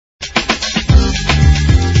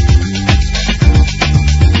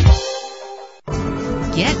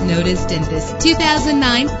noticed in this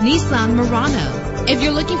 2009 Nissan Murano. If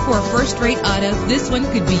you're looking for a first-rate auto, this one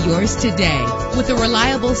could be yours today. With a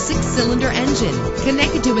reliable 6-cylinder engine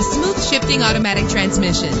connected to a smooth shifting automatic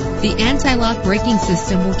transmission, the anti-lock braking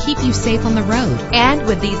system will keep you safe on the road. And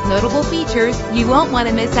with these notable features, you won't want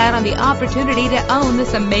to miss out on the opportunity to own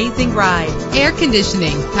this amazing ride. Air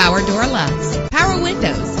conditioning, power door locks, power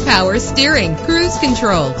windows, power steering, cruise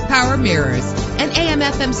control, power mirrors, an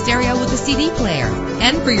AM/FM stereo with a CD player.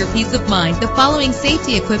 And for your peace of mind, the following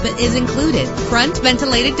safety equipment is included: front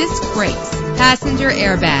ventilated disc brakes, passenger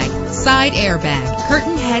airbag, side airbag,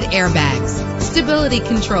 curtain head airbags, stability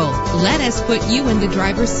control. Let us put you in the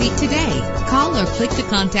driver's seat today. Call or click to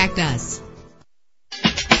contact us.